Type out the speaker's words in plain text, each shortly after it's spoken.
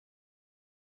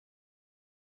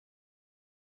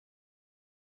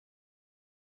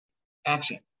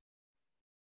Action.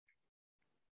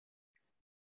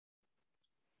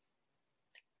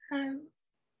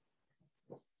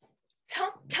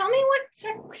 Tell me what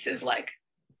sex is like.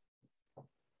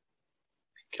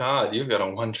 God, you've got a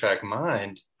one-track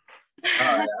mind.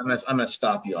 All right, I'm gonna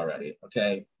stop you already.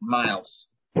 Okay, Miles.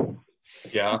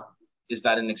 Yeah. Is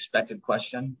that an expected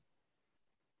question?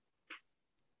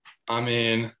 I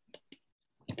mean,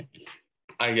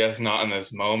 I guess not in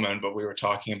this moment, but we were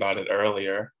talking about it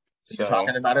earlier. So you're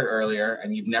talking about it earlier,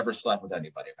 and you've never slept with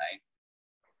anybody, right?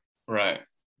 Right.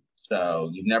 So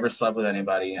you've never slept with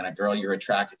anybody, and a girl you're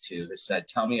attracted to has said,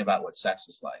 "Tell me about what sex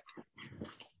is like."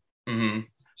 Mm-hmm.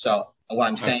 So what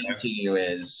I'm saying to you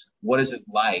is, what is it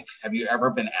like? Have you ever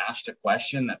been asked a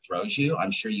question that throws you?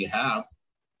 I'm sure you have.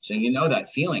 So you know that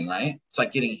feeling, right? It's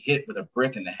like getting hit with a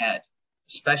brick in the head,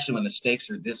 especially when the stakes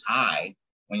are this high,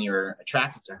 when you're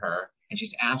attracted to her, and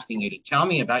she's asking you to tell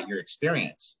me about your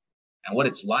experience and what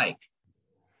it's like.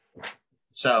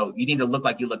 So you need to look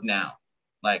like you look now.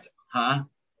 Like, huh?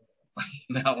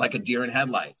 Like a deer in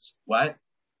headlights. What?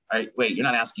 All right, wait, you're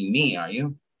not asking me, are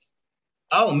you?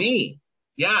 Oh, me.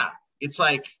 Yeah. It's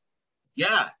like,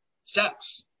 yeah,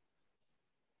 sex.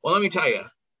 Well, let me tell you.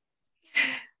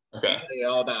 Okay. I'll tell you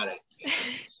all about it.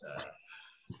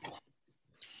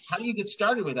 How do you get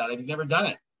started with that if you've never done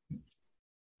it?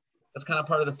 That's kind of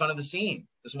part of the fun of the scene,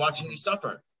 is watching you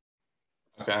suffer.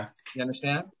 Okay. You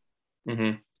understand?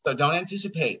 Mm-hmm. So don't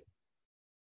anticipate.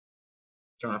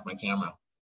 Turn off my camera.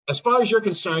 As far as you're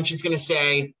concerned, she's going to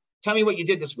say, tell me what you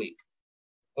did this week.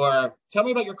 Or tell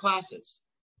me about your classes.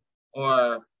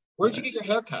 Or where'd you get your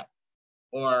haircut?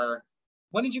 Or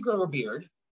when did you grow a beard?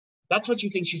 That's what you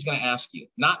think she's going to ask you,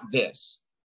 not this.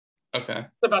 Okay.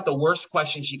 It's about the worst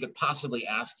question she could possibly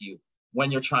ask you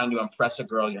when you're trying to impress a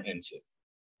girl you're into.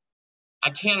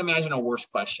 I can't imagine a worse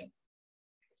question.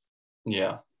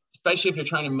 Yeah. Especially if you're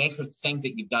trying to make her think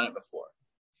that you've done it before.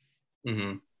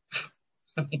 Mm-hmm.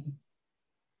 I mean,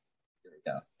 here we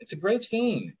go. It's a great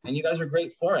scene, and you guys are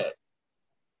great for it.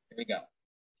 Here we go.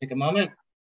 Take a moment.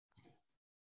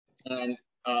 And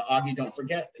Augie, don't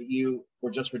forget that you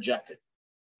were just rejected.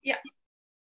 Yeah.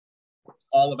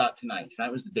 All about tonight.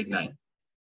 Tonight was the big night.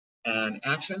 And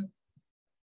action.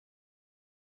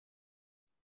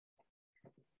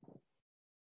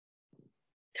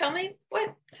 Tell me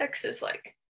what sex is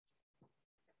like.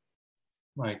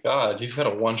 My God, you've got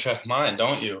a one-track mind,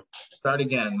 don't you? Start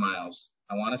again, Miles.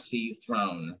 I want to see you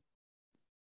thrown.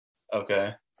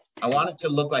 Okay. I want it to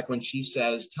look like when she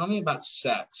says, tell me about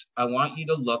sex, I want you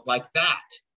to look like that.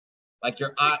 Like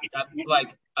you're,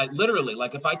 like, literally,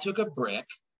 like if I took a brick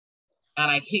and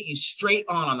I hit you straight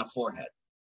on the forehead.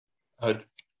 I'd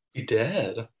be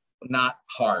dead. Not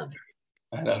hard.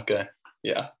 Okay.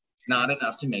 Yeah. Not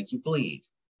enough to make you bleed.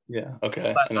 Yeah.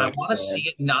 Okay. But I want to see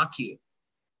it knock you.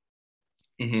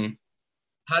 Mm-hmm.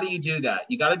 How do you do that?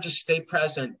 You got to just stay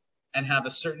present and have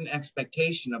a certain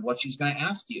expectation of what she's going to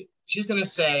ask you. She's going to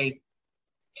say,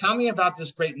 tell me about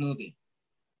this great movie.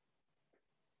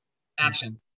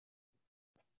 Action.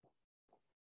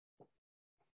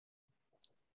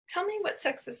 Tell me what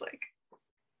sex is like.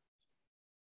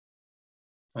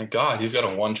 My God, you've got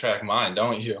a one-track mind,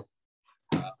 don't you?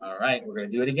 All right, we're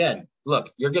going to do it again.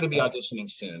 Look, you're going to be auditioning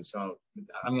soon, so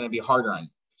I'm going to be harder on you.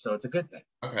 So it's a good thing.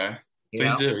 Okay.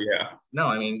 Please do, yeah. No,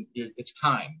 I mean, it's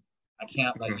time. I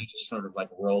can't let you just sort of like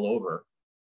roll over.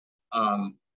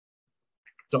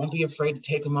 Don't be afraid to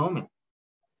take a moment.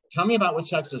 Tell me about what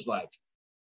sex is like.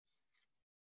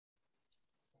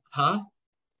 Huh?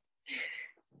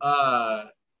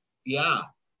 Yeah.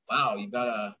 Wow, you got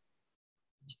a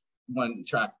one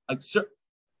track. Sir,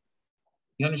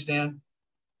 you understand?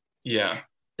 Yeah.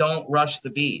 Don't rush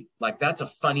the beat. Like that's a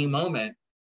funny moment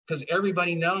because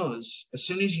everybody knows as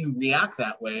soon as you react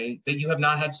that way that you have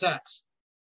not had sex.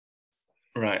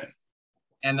 Right.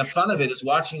 And the fun of it is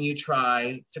watching you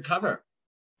try to cover.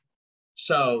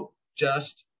 So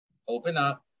just open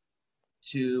up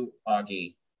to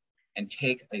Augie and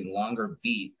take a longer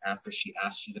beat after she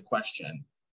asks you the question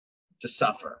to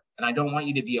suffer. And I don't want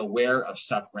you to be aware of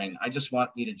suffering. I just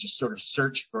want you to just sort of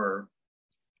search for,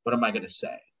 what am I going to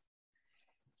say?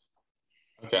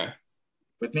 Okay.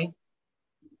 With me?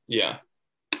 Yeah.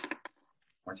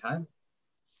 More time.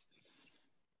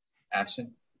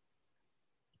 Action.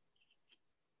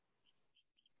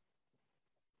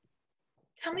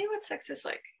 Tell me what sex is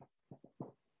like.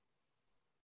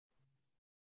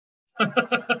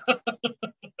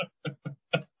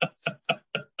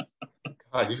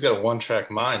 God, you've got a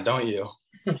one-track mind, don't you?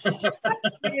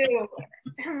 You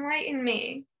enlighten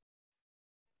me.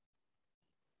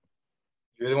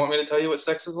 You really want me to tell you what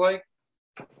sex is like?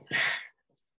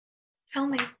 Tell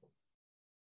me.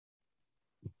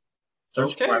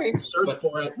 Search for Okay, it. Search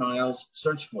for it, Miles.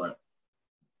 Search for it.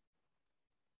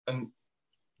 And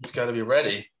you've got to be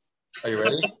ready. Are you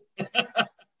ready?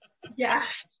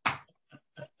 Yes.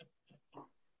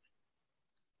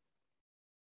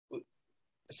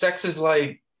 Sex is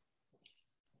like,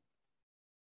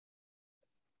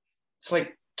 it's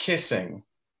like kissing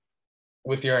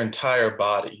with your entire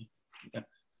body.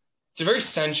 It's a very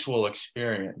sensual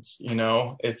experience, you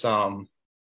know? It's like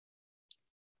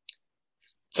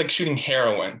shooting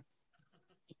heroin,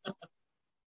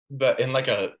 but in like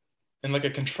a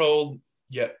controlled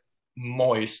yet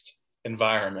moist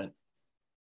environment.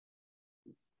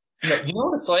 You know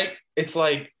what it's like? It's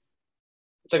like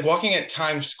walking at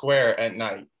Times Square at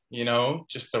night, you know,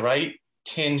 just the right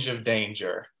tinge of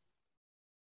danger.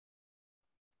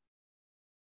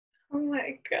 Oh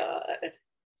my God.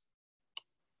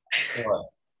 What?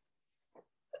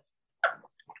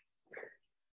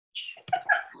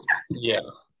 Yeah.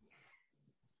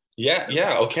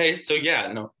 Yeah. Okay. So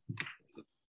yeah, no.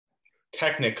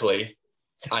 Technically,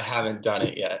 I haven't done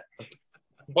it yet.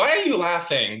 Why are you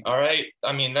laughing? All right.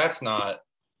 I mean, that's not.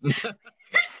 You're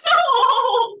so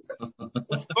old.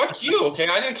 Well, fuck you. Okay.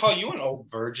 I didn't call you an old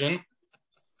virgin.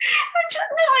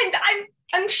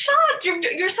 I'm shocked.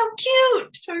 You're so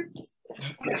cute.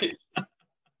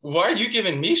 Why are you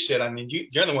giving me shit? I mean,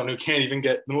 you're the one who can't even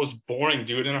get the most boring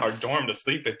dude in our dorm to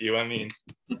sleep with you. I mean,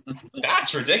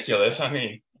 that's ridiculous. I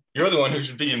mean, you're the one who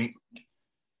should be in.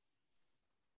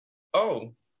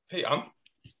 Oh, hey, I'm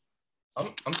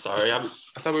sorry. I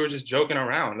thought we were just joking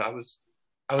around. I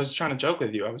was trying to joke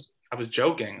with you. I was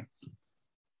joking.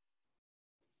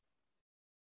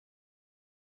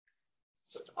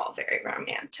 This was all very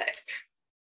romantic.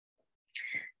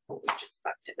 We just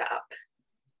fucked it up.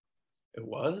 It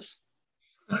was?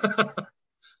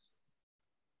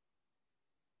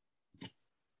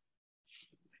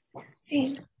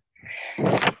 See?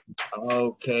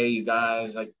 Okay, you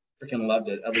guys, I freaking loved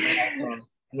it. That was awesome.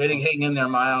 Way to hang in there,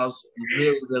 Miles.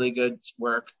 Really, really good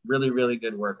work. Really, really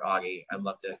good work, Augie. I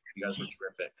loved it. You guys were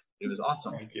terrific. It was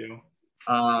awesome. Thank you.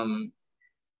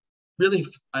 Really,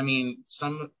 I mean,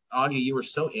 Augie, you were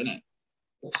so in it.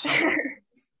 So,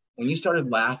 when you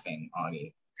started laughing,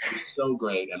 Augie, it was so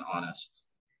great and honest.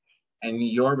 And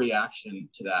your reaction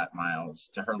to that, Miles,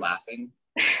 to her laughing,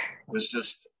 was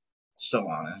just so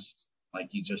honest. Like,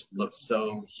 you just looked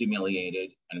so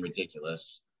humiliated and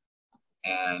ridiculous.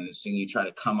 And seeing you try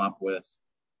to come up with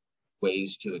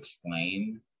ways to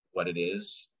explain what it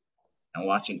is, and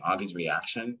watching Augie's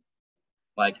reaction,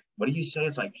 like, what do you say?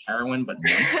 It's like heroin, but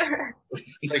moist.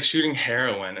 It's like shooting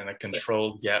heroin in a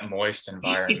controlled yet moist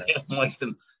environment. Yeah, moist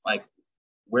and like,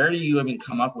 where do you even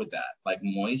come up with that? Like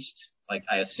moist? Like,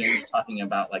 I assume you're talking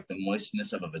about like the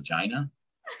moistness of a vagina.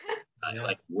 Yeah.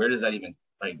 Like, where does that even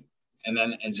like?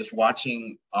 And just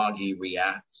watching Augie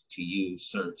react to you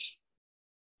search.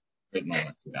 Great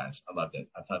moments, you guys. I loved it.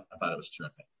 I thought it was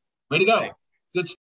terrific. Way to go.